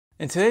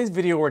In today's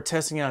video, we're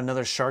testing out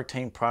another Shark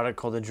Tank product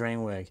called the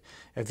Drain Wig.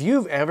 If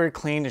you've ever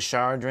cleaned a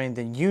shower drain,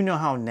 then you know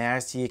how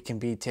nasty it can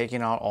be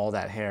taking out all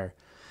that hair.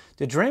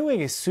 The Drain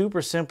Wig is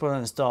super simple to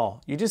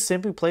install. You just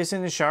simply place it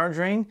in the shower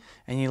drain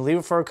and you leave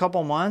it for a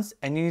couple months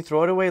and you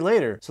throw it away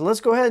later. So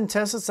let's go ahead and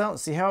test this out and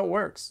see how it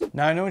works.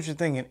 Now I know what you're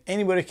thinking.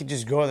 Anybody could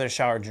just go to their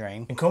shower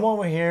drain and come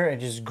over here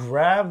and just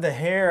grab the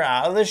hair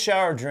out of the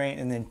shower drain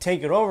and then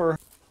take it over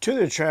to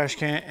the trash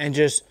can and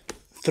just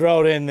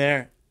throw it in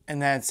there.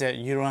 And that's it.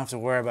 You don't have to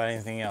worry about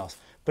anything else.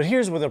 But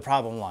here's where the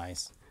problem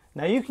lies.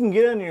 Now you can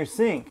get under your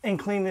sink and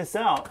clean this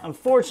out.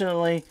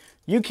 Unfortunately,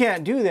 you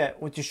can't do that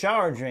with your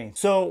shower drain.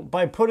 So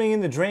by putting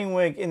in the Drain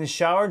Wig in the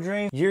shower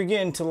drain, you're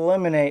getting to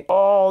eliminate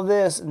all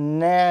this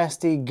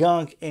nasty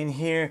gunk in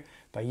here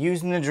by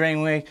using the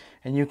Drain Wig.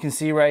 And you can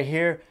see right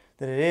here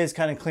that it is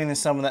kind of cleaning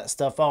some of that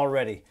stuff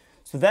already.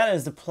 So that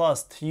is the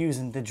plus to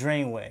using the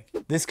Drain Wig.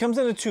 This comes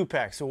in a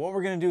 2-pack. So what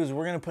we're gonna do is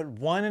we're gonna put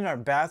one in our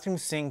bathroom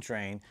sink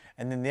drain,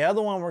 and then the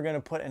other one we're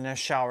gonna put in a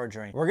shower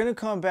drain. We're gonna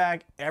come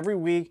back every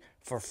week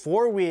for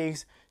 4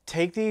 weeks,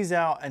 take these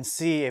out and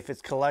see if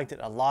it's collected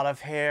a lot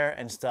of hair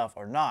and stuff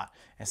or not,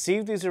 and see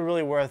if these are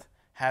really worth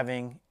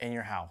having in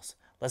your house.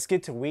 Let's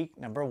get to week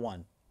number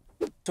 1.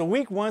 So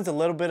week 1's a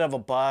little bit of a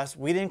bust.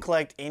 We didn't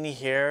collect any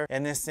hair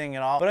in this thing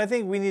at all, but I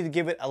think we need to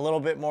give it a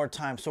little bit more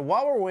time. So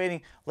while we're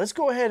waiting, let's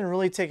go ahead and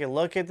really take a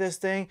look at this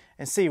thing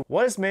and see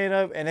what it's made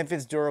of and if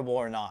it's durable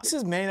or not. This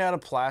is made out of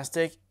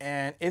plastic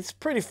and it's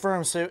pretty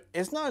firm, so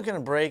it's not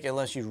gonna break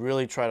unless you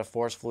really try to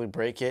forcefully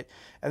break it.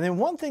 And then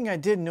one thing I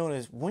did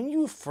notice, when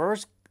you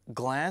first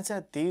glance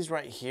at these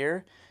right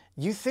here,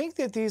 you think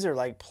that these are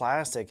like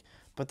plastic,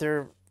 but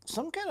they're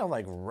some kind of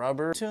like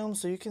rubber to them,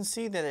 so you can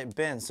see that it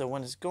bends, so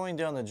when it's going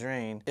down the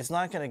drain it's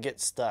not going to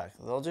get stuck.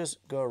 They'll just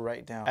go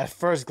right down. At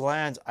first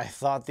glance I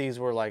thought these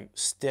were like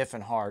stiff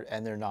and hard,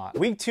 and they're not.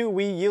 Week 2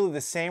 we yielded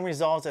the same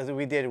results as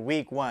we did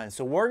week 1,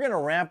 so we're going to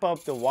ramp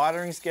up the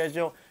watering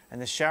schedule and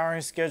the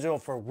showering schedule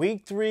for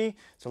week 3.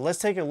 So let's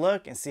take a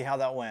look and see how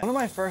that went. One of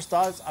my first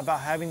thoughts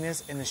about having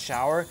this in the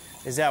shower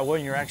is that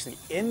when you're actually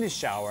in the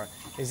shower,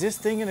 is this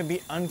thing gonna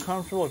be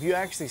uncomfortable? If you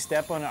actually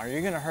step on it, are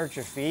you gonna hurt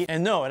your feet?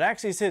 And no, it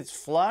actually sits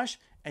flush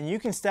and you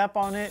can step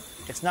on it.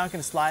 It's not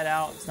gonna slide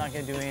out. It's not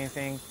gonna do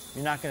anything.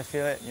 You're not gonna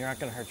feel it. And you're not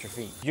gonna hurt your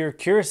feet. If you're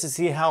curious to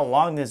see how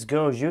long this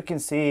goes, you can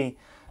see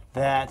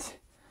that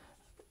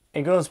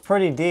it goes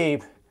pretty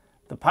deep.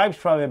 The pipe's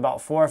probably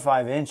about 4 or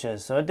 5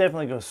 inches, so it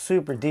definitely goes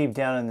super deep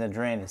down in the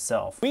drain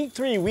itself. Week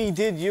 3, we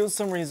did yield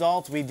some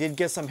results. We did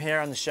get some hair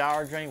on the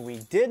shower drain. We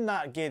did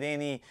not get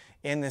any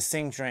in the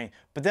sink drain,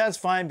 but that's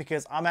fine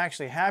because I'm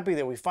actually happy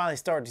that we finally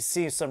started to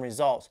see some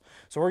results.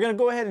 So we're gonna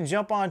go ahead and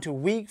jump on to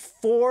week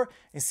 4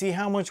 and see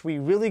how much we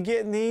really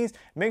get in these.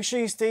 Make sure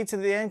you stay to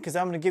the end because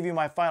I'm gonna give you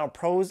my final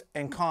pros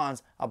and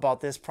cons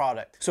about this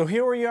product. So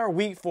here we are,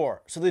 week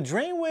 4. So the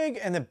Drain Wig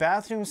and the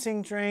bathroom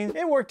sink drain,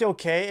 it worked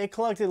okay. It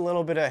collected a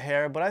little bit of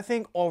hair, but I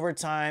think over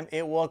time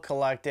it will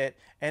collect it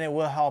and it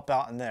will help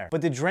out in there.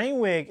 But the Drain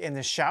Wig and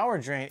the shower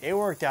drain, it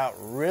worked out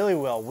really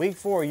well. Week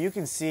 4, you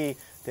can see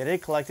that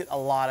it collected a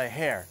lot of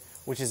hair,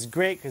 which is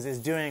great because it's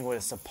doing what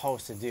it's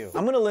supposed to do.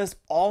 I'm gonna list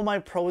all my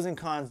pros and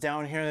cons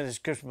down here in the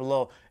description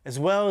below, as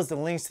well as the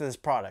links to this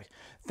product.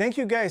 Thank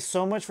you guys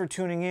so much for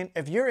tuning in.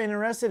 If you're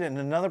interested in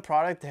another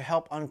product to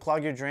help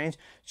unclog your drains,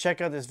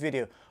 check out this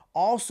video.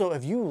 Also,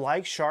 if you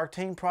like Shark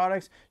Tank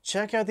products,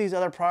 check out these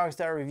other products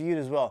that are reviewed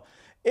as well.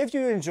 If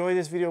you enjoyed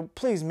this video,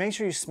 please make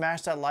sure you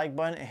smash that like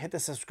button and hit the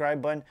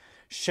subscribe button.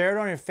 Share it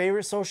on your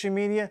favorite social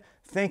media.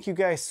 Thank you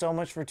guys so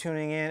much for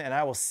tuning in, and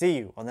I will see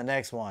you on the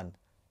next one.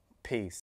 Peace.